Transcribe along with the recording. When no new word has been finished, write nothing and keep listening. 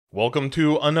Welcome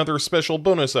to another special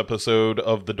bonus episode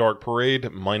of The Dark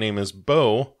Parade. My name is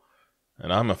Bo,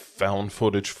 and I'm a found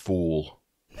footage fool.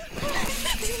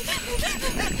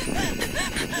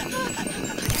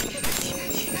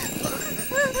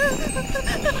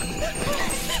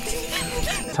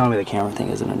 Tell me the camera thing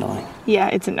isn't annoying. Yeah,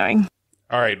 it's annoying.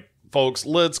 Alright, folks,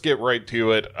 let's get right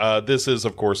to it. This is,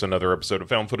 of course, another episode of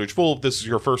Found Footage Fool. If this is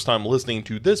your first time listening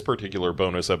to this particular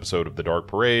bonus episode of The Dark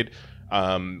Parade,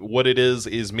 what it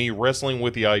is me wrestling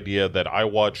with the idea that I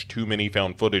watch too many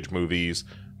found footage movies,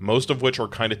 most of which are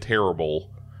kind of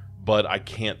terrible, but I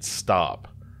can't stop.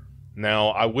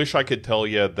 Now, I wish I could tell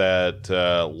you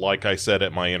that, like I said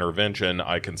at my intervention,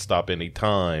 I can stop any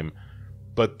time,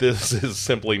 but this is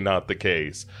simply not the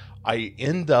case. I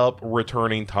end up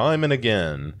returning time and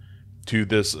again to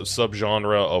this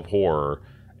subgenre of horror,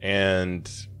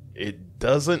 and it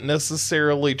doesn't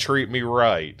necessarily treat me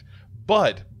right.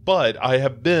 But I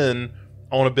have been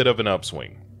on a bit of an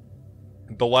upswing.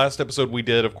 The last episode we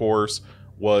did, of course,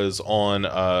 was on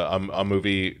a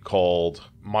movie called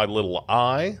My Little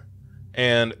Eye,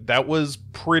 and that was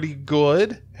pretty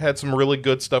good. Had some really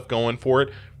good stuff going for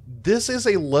it. This is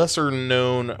a lesser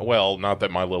known, well, not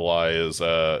that My Little Eye is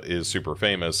super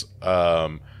famous,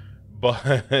 but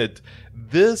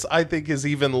this, I think, is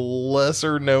even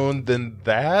lesser known than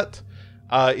that.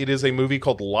 It is a movie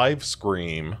called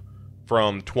Livescream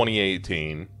from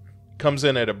 2018. Comes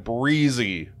in at a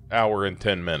breezy hour and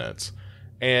 10 minutes.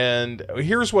 And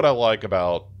here's what I like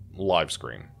about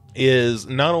Livescream, is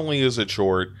not only is it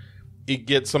short, it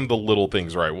gets some of the little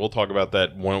things right. We'll talk about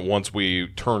that once we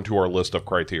turn to our list of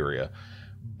criteria.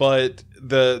 But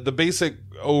the basic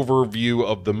overview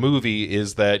of the movie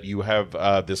is that you have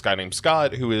this guy named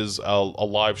Scott, who is a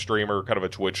live streamer, kind of a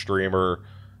Twitch streamer,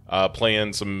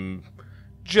 playing some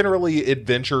generally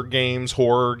adventure games,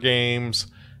 horror games,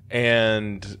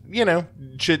 and, you know,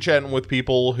 chit-chatting with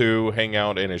people who hang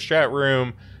out in his chat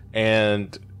room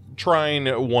and trying,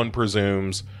 one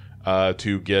presumes,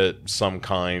 to get some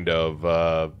kind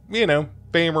of, you know,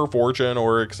 fame or fortune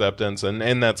or acceptance, and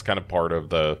that's kind of part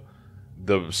of the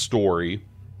story.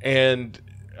 And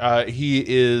he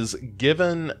is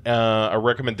given a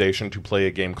recommendation to play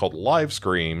a game called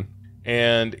Livescream,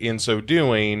 and in so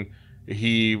doing,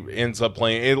 he ends up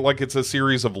playing it like it's a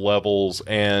series of levels,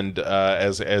 and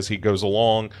as he goes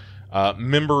along,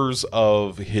 members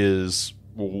of his,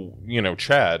 you know,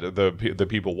 chat, the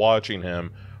people watching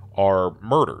him, are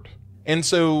murdered. And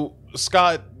so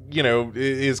Scott, you know,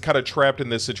 is kind of trapped in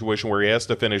this situation where he has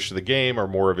to finish the game, or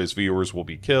more of his viewers will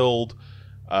be killed,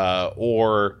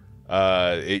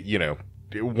 you know,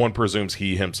 one presumes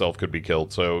he himself could be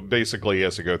killed. So basically he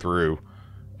has to go through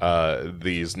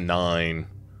these nine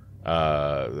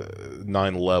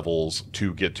levels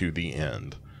to get to the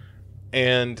end.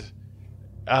 And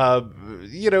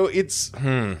you know, it's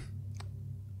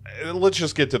let's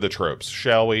just get to the tropes,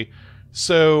 shall we?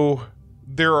 So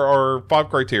there are 5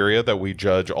 criteria that we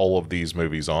judge all of these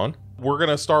movies on. We're going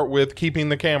to start with keeping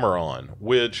the camera on,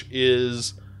 which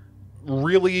is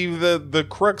really the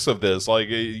crux of this. Like,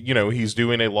 you know, he's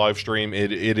doing a live stream.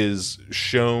 It is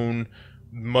shown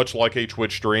much like a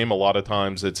Twitch stream. A lot of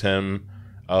times it's him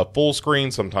full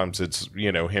screen. Sometimes it's,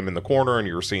 you know, him in the corner and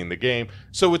you're seeing the game.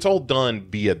 So it's all done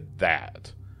via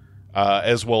that,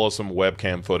 as well as some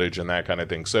webcam footage and that kind of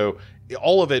thing. So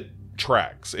all of it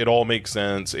tracks. It all makes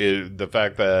sense. The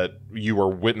fact that you are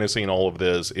witnessing all of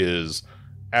this is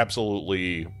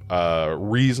absolutely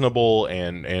reasonable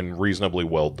and reasonably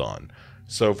well done.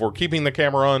 So if we're keeping the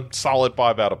camera on, solid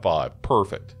 5 out of 5.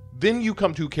 Perfect. Then you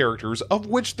come to characters, of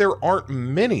which there aren't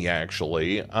many,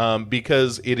 actually,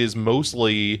 because it is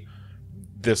mostly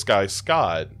this guy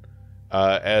Scott,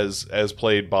 as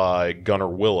played by Gunnar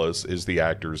Willis is the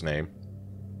actor's name.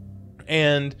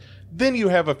 And then you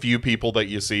have a few people that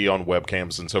you see on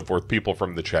webcams and so forth, people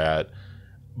from the chat.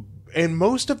 And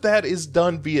most of that is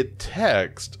done via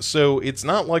text, so it's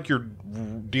not like you're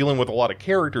dealing with a lot of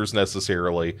characters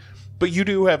necessarily, but you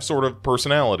do have sort of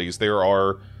personalities. There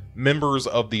are members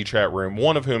of the chat room,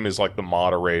 one of whom is like the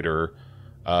moderator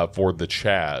for the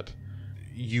chat.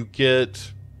 You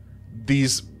get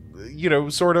these, you know,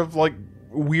 sort of like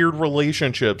weird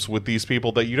relationships with these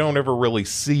people that you don't ever really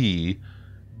see,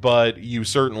 but you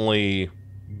certainly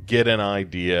get an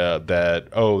idea that,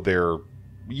 oh, they're,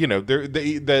 you know,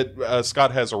 that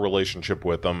Scott has a relationship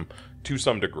with them to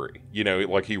some degree. You know,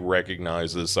 like he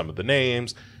recognizes some of the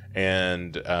names,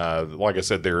 and like I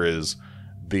said, there is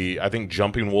I think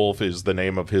Jumping Wolf is the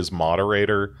name of his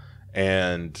moderator,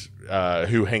 and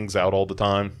who hangs out all the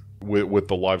time with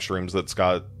the live streams that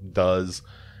Scott does.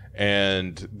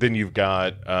 And then you've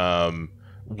got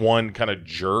one kind of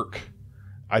jerk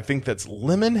I think that's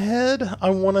Lemonhead, I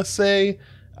want to say,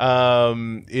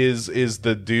 is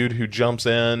the dude who jumps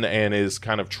in and is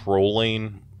kind of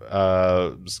trolling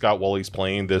Scott while he's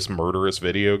playing this murderous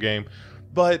video game.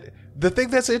 But the thing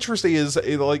that's interesting is,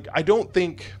 like, I don't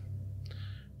think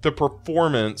the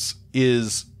performance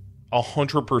is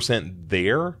 100%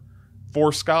 there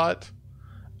for Scott,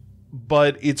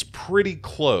 but it's pretty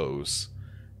close,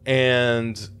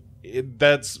 and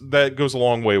that goes a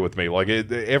long way with me. Like,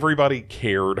 everybody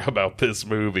cared about this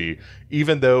movie,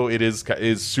 even though it is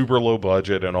super low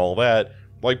budget and all that.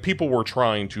 Like, people were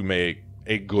trying to make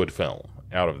a good film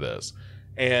out of this,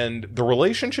 and the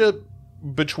relationship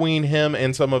between him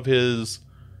and some of his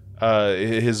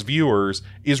viewers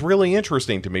is really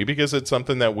interesting to me, because it's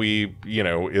something that we,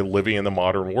 living in the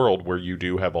modern world where you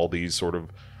do have all these sort of,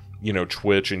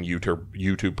 Twitch and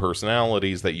YouTube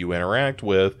personalities that you interact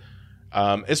with,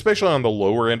 especially on the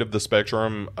lower end of the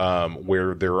spectrum,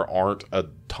 where there aren't a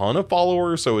ton of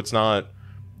followers. So it's not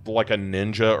like a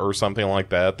Ninja or something like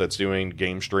that that's doing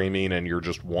game streaming and you're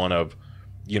just one of,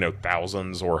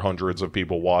 thousands or hundreds of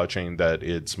people watching. That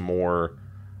it's more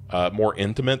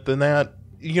intimate than that.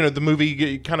 The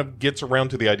movie kind of gets around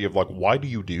to the idea of, like, why do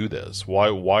you do this?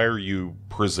 Why are you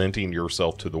presenting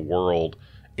yourself to the world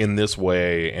in this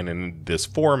way and in this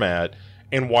format?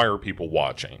 And why are people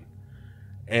watching?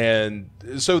 And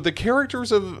so the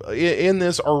characters in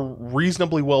this are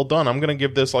reasonably well done. I'm going to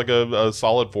give this like a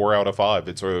solid 4 out of 5.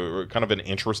 It's a kind of an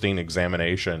interesting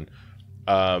examination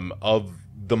of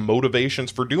the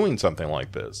motivations for doing something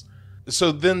like this.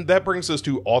 So then that brings us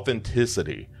to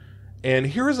authenticity. And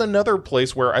here's another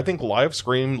place where I think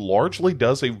Livescream largely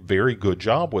does a very good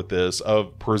job with this,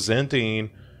 of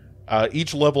presenting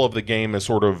each level of the game as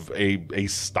sort of a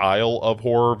style of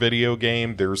horror video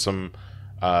game. There's some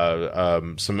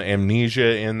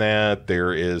amnesia in that.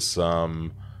 There is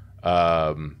some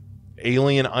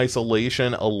alien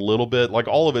isolation a little bit. Like,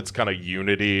 all of it's kind of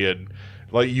Unity, and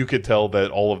like you could tell that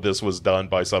all of this was done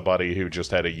by somebody who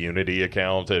just had a Unity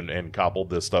account and cobbled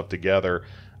this stuff together.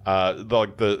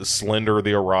 Like the Slender,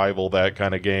 The Arrival, that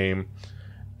kind of game.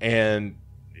 And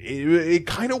it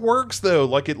kind of works, though.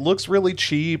 Like, it looks really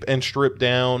cheap and stripped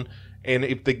down, and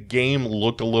if the game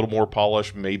looked a little more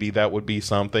polished, maybe that would be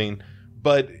something.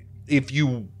 But if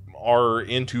you are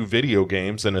into video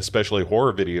games, and especially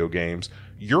horror video games,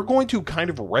 you're going to kind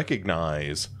of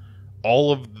recognize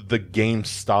all of the game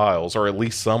styles, or at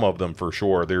least some of them for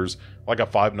sure. There's like a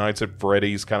Five Nights at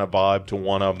Freddy's kind of vibe to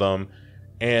one of them,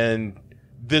 and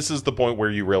this is the point where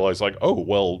you realize, like, oh,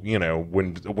 well,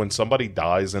 when somebody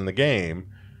dies in the game,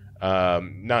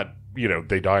 not,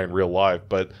 they die in real life,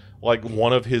 but like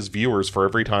one of his viewers, for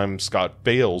every time Scott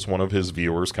fails, one of his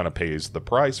viewers kind of pays the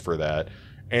price for that.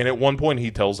 And at one point he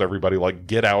tells everybody, like,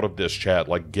 get out of this chat,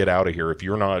 like, get out of here. If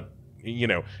you're not,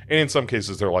 and in some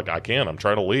cases they're like, I'm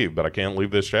trying to leave, but I can't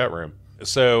leave this chat room.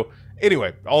 So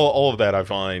anyway, all of that I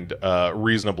find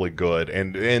reasonably good.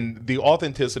 And the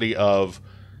authenticity of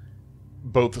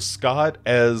both Scott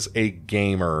as a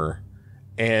gamer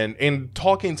and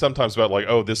talking sometimes about, like,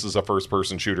 oh, this is a first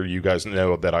person shooter, you guys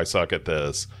know that I suck at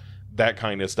this, that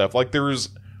kind of stuff. Like,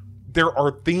 there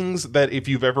are things that if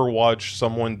you've ever watched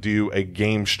someone do a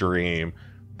game stream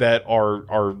that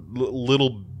are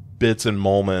little bits and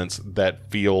moments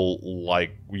that feel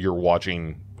like you're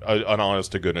watching an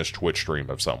honest to goodness Twitch stream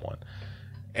of someone.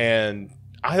 And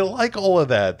I like all of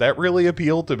that. That really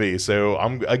appealed to me. So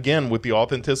I'm, again, with the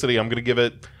authenticity, I'm going to give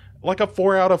it like a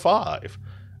 4 out of 5.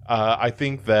 I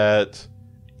think that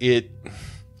it's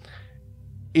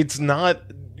not,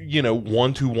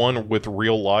 1-to-1 with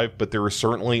real life, but there is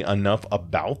certainly enough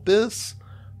about this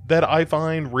that I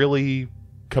find really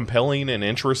compelling and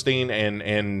interesting,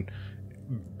 and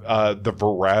the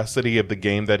veracity of the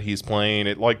game that he's playing.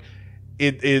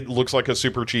 It looks like a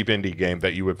super cheap indie game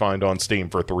that you would find on Steam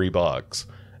for $3.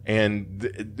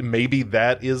 And maybe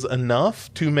that is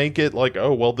enough to make it like,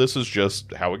 oh, well, this is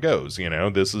just how it goes.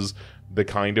 This is the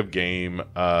kind of game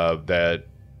that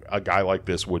a guy like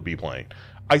this would be playing.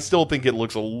 I still think it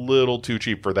looks a little too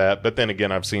cheap for that. But then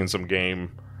again, I've seen some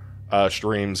game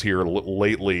streams here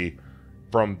lately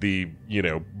from the,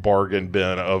 bargain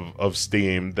bin of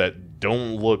Steam that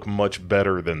don't look much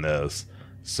better than this.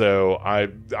 So I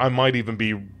might even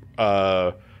be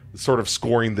sort of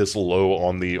scoring this low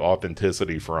on the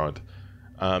authenticity front.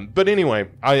 But anyway,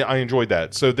 I enjoyed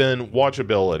that. So then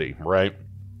watchability, right?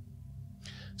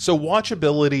 So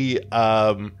watchability,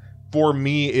 for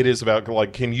me, it is about,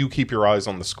 like, can you keep your eyes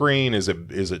on the screen? Is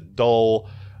it dull?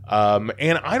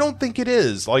 And I don't think it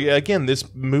is. Like, again,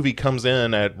 this movie comes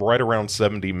in at right around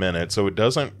 70 minutes, so it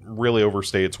doesn't really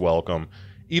overstay its welcome.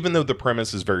 Even though the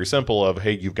premise is very simple of,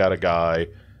 hey, you've got a guy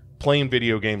playing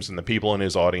video games and the people in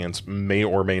his audience may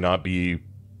or may not be,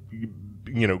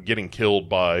 getting killed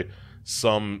by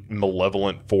some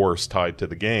malevolent force tied to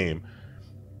the game.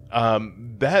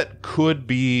 That could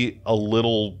be a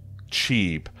little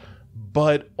cheap,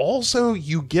 but also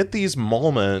you get these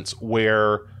moments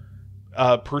where,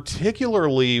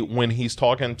 particularly when he's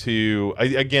talking to,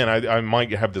 I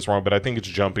might have this wrong, but I think it's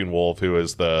Jumping Wolf who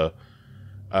is the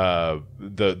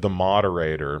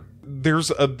moderator.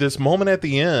 There's this moment at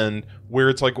the end where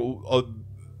it's like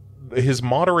his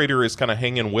moderator is kind of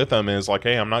hanging with him and is like,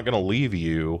 hey, I'm not going to leave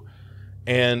you.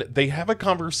 And they have a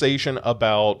conversation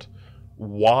about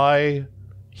why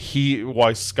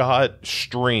Scott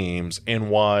streams and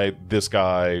why this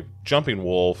guy, Jumping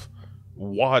Wolf,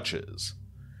 watches.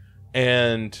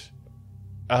 And,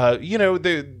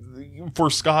 for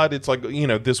Scott, it's like,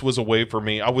 this was a way for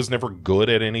me. I was never good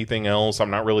at anything else.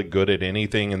 I'm not really good at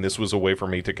anything. And this was a way for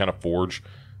me to kind of forge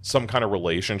some kind of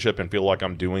relationship and feel like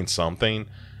I'm doing something.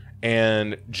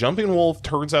 And Jumping Wolf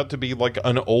turns out to be like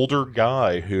an older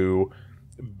guy who,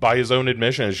 by his own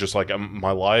admission, is just like, my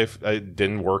life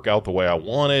didn't work out the way I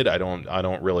wanted. I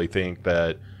don't really think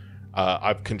that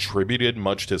I've contributed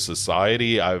much to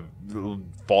society. I've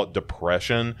fought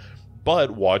depression, but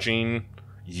watching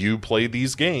you play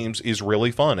these games is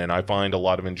really fun, and I find a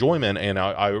lot of enjoyment, and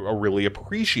I really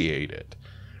appreciate it.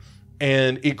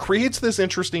 And it creates this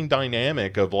interesting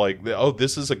dynamic of like, oh,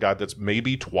 this is a guy that's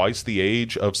maybe twice the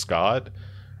age of Scott.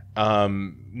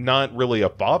 Not really a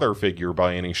father figure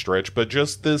by any stretch, but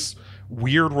just this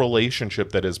weird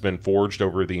relationship that has been forged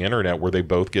over the internet where they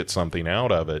both get something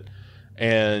out of it.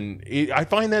 And I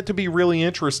find that to be really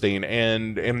interesting.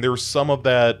 And there's some of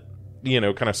that,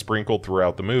 kind of sprinkled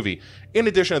throughout the movie. In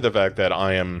addition to the fact that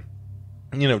I am,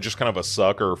 just kind of a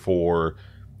sucker for,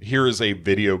 here is a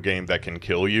video game that can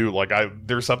kill you. Like,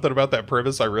 there's something about that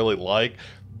premise I really like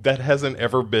that hasn't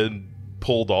ever been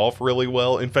pulled off really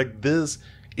well. In fact,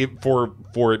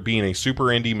 for it being a super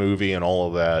indie movie and all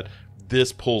of that,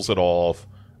 this pulls it off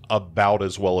about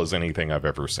as well as anything I've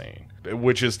ever seen.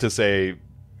 Which is to say,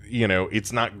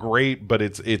 it's not great, but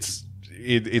it's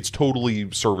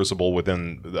totally serviceable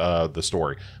within the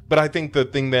story. But I think the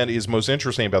thing that is most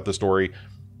interesting about the story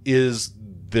is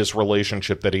this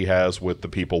relationship that he has with the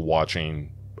people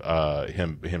watching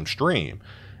him stream.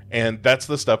 And that's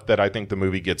the stuff that I think the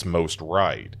movie gets most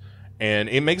right. And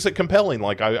it makes it compelling.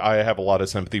 Like, I have a lot of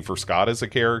sympathy for Scott as a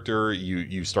character.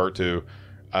 You start to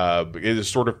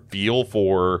sort of feel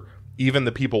for even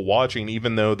the people watching,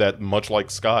 even though that, much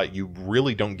like Scott, you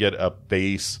really don't get a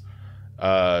face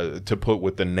to put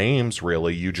with the names,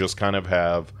 really. You just kind of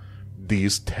have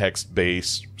these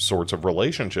text-based sorts of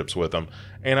relationships with them.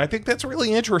 And I think that's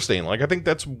really interesting. Like, I think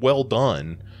that's well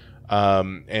done.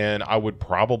 And I would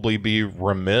probably be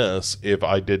remiss if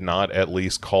I did not at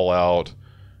least call out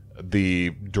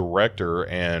the director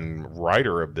and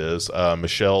writer of this,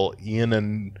 Michelle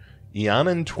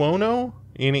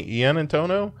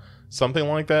Iannantuono, something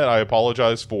like that. I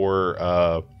apologize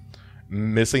for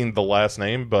missing the last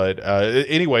name, but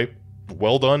anyway,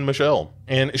 well done, Michelle.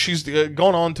 And she's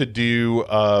gone on to do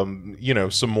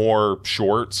some more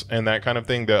shorts and that kind of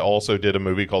thing. That also did a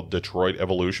movie called Detroit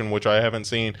Evolution, which I haven't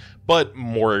seen. But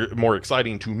more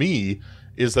exciting to me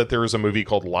is that there is a movie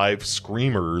called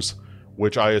Livescreamers,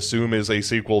 which I assume is a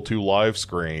sequel to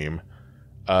Livescream,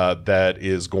 that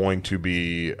is going to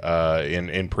be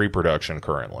in pre-production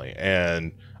currently.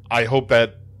 And I hope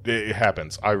that it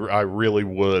happens. I really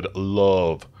would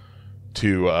love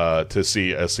to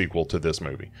see a sequel to this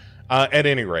movie. At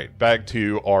any rate, back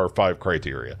to our 5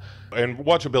 criteria. And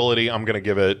watchability, I'm going to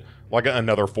give it like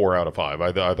another 4 out of 5.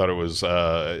 I thought it was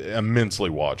immensely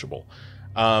watchable.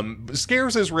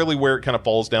 Scares is really where it kind of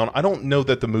falls down. I don't know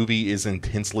that the movie is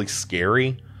intensely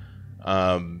scary.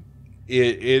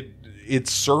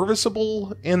 It's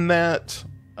serviceable in that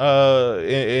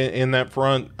in that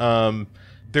front.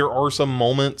 There are some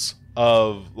moments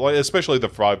of, like, especially the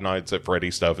Five Nights at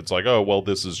Freddy stuff. It's like, oh well,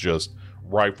 this is just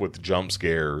rife with jump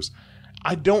scares.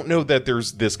 I don't know that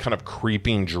there's this kind of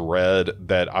creeping dread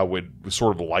that I would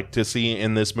sort of like to see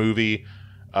in this movie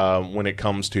when it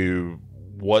comes to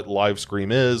what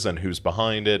Livescream is and who's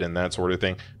behind it and that sort of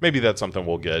thing. Maybe that's something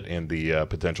we'll get in the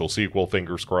potential sequel,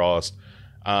 fingers crossed.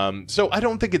 So I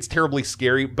don't think it's terribly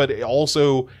scary, but it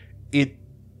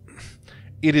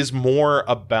is more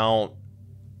about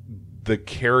the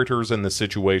characters and the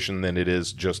situation than it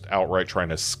is just outright trying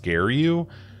to scare you.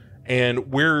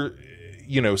 And where,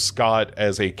 Scott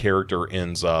as a character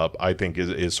ends up, I think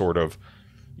is sort of,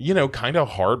 kind of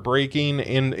heartbreaking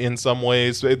in some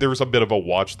ways. There's a bit of a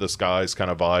Watch the Skies kind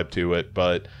of vibe to it,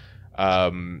 but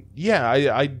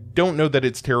I don't know that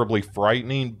it's terribly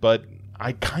frightening, but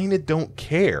I kind of don't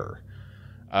care.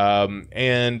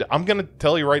 And I'm going to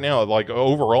tell you right now, like,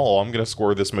 overall, I'm going to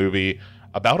score this movie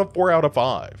about a 4 out of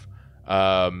 5.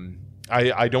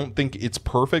 I don't think it's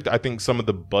perfect. I think some of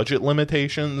the budget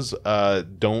limitations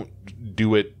don't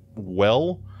do it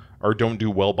well, or don't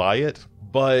do well by it.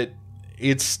 But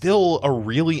it's still a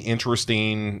really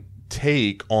interesting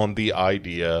take on the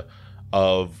idea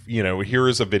of, you know, here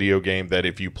is a video game that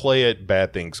if you play it,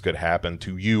 bad things could happen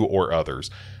to you or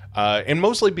others. And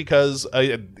mostly because,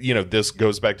 you know, this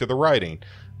goes back to the writing,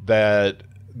 that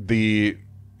the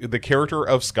character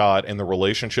of Scott and the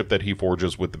relationship that he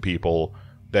forges with the people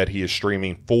that he is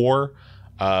streaming for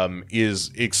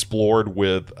is explored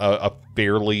with a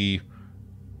fairly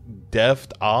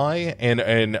deft eye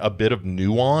and a bit of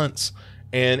nuance.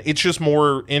 And it's just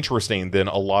more interesting than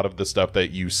a lot of the stuff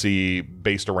that you see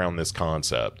based around this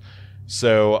concept.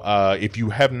 So if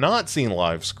you have not seen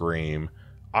Livescream,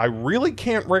 I really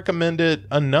can't recommend it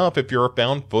enough if you're a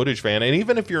found footage fan. And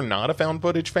even if you're not a found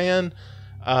footage fan,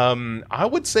 I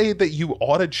would say that you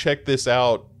ought to check this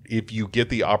out if you get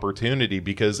the opportunity,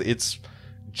 because it's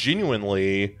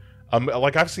genuinely,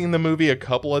 like, I've seen the movie a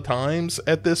couple of times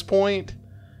at this point,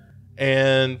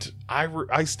 and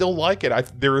I still like it.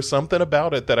 There is something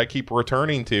about it that I keep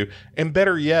returning to. And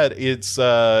better yet, it's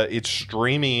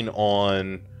streaming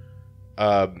on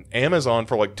Amazon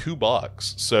for like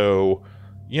 $2. So,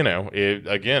 you know,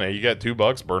 again, you got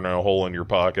 $2 burning a hole in your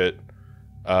pocket.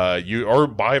 You or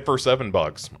buy it for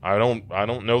 $7. I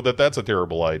don't know that that's a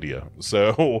terrible idea.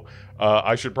 So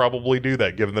I should probably do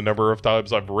that, given the number of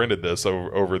times I've rented this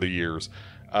over the years.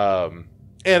 At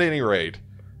any rate,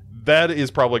 that is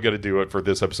probably going to do it for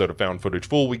this episode of Found Footage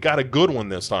Fool. We got a good one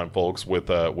this time, folks, with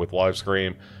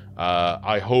Livescream.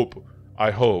 I hope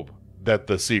that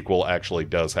the sequel actually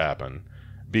does happen,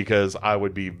 because I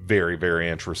would be very, very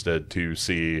interested to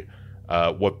see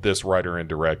what this writer and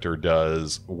director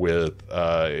does with,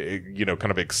 you know, kind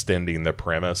of extending the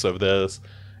premise of this,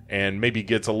 and maybe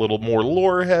gets a little more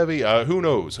lore heavy. Who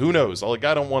knows? Like,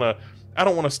 I don't want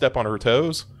to step on her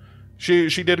toes. She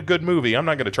did a good movie. I'm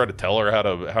not going to try to tell her how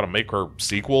to make her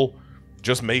sequel.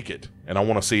 Just make it, and I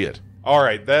want to see it. All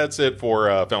right, that's it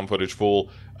for Found Footage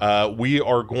Fool. We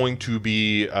are going to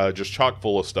be just chock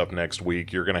full of stuff next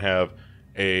week. You're going to have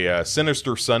a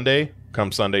Sinister Sunday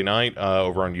come Sunday night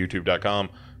over on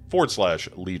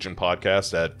youtube.com/Legion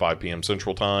Podcast at 5 p.m.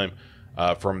 Central Time.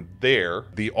 From there,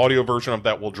 the audio version of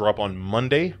that will drop on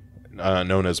Monday,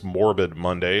 known as Morbid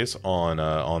Mondays,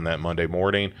 on that Monday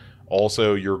morning.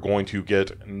 Also, you're going to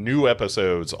get new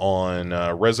episodes on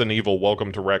Resident Evil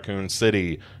Welcome to Raccoon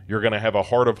City. You're going to have a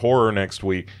Heart of Horror next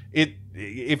week.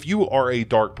 If you are a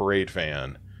Dark Parade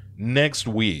fan, next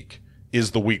week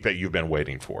is the week that you've been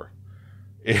waiting for.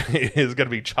 It is going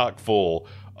to be chock full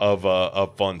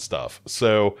of fun stuff.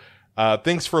 So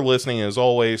thanks for listening, as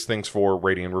always. Thanks for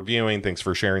rating and reviewing. Thanks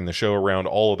for sharing the show around,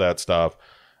 all of that stuff.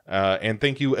 And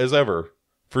thank you, as ever,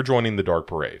 for joining the Dark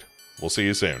Parade. We'll see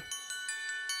you soon.